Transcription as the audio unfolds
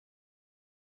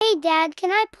Dad,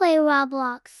 can I play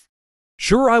Roblox?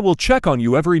 Sure, I will check on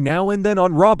you every now and then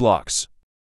on Roblox.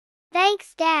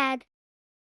 Thanks, Dad.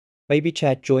 Baby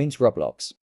Chad joins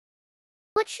Roblox.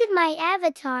 What should my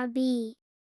avatar be?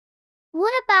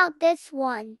 What about this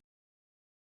one?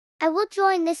 I will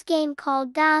join this game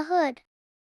called Da Hood.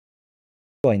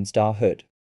 Joins Da Hood.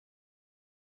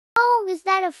 Oh, is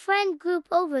that a friend group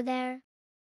over there?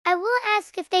 I will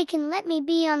ask if they can let me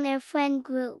be on their friend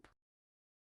group.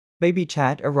 Baby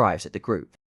Chad arrives at the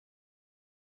group.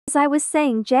 As I was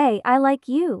saying, Jay, I like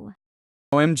you.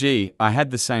 OMG, I had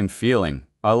the same feeling.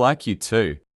 I like you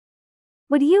too.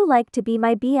 Would you like to be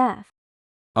my BF?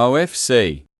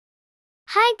 OFC.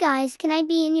 Hi guys, can I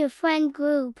be in your friend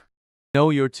group? No,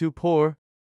 you're too poor.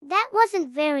 That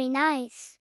wasn't very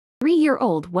nice.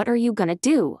 3-year-old, what are you gonna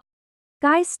do?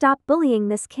 Guys, stop bullying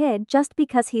this kid. Just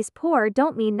because he's poor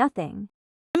don't mean nothing.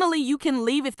 Emily, you can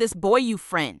leave if this boy you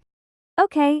friend.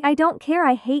 Okay, I don't care.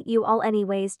 I hate you all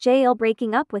anyways. Jail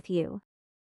breaking up with you.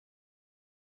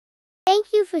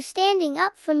 Thank you for standing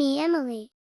up for me,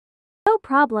 Emily. No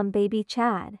problem, baby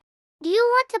Chad. Do you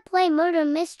want to play Murder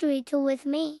Mystery 2 with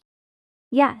me?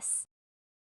 Yes.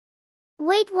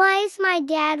 Wait, why is my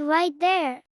dad right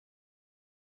there?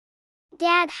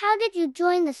 Dad, how did you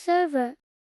join the server?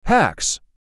 Hacks.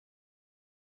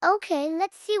 Okay,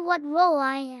 let's see what role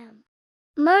I am.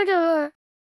 Murderer.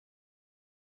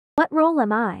 What role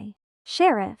am I?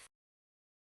 Sheriff.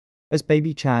 As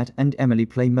Baby Chad and Emily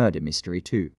play Murder Mystery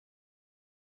 2.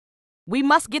 We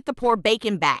must get the poor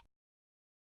Bacon back.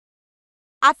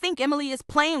 I think Emily is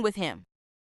playing with him.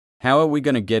 How are we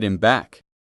gonna get him back?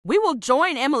 We will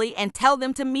join Emily and tell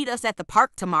them to meet us at the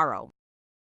park tomorrow.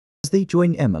 As they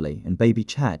join Emily and Baby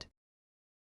Chad.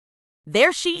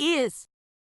 There she is.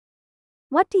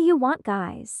 What do you want,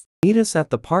 guys? Meet us at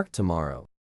the park tomorrow.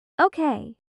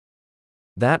 Okay.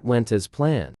 That went as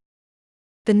planned.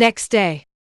 The next day.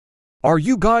 Are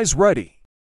you guys ready?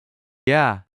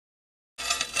 Yeah.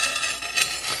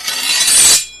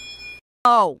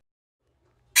 Oh.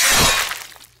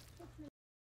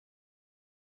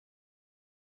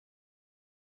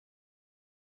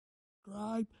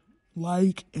 Subscribe,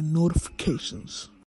 like, and notifications.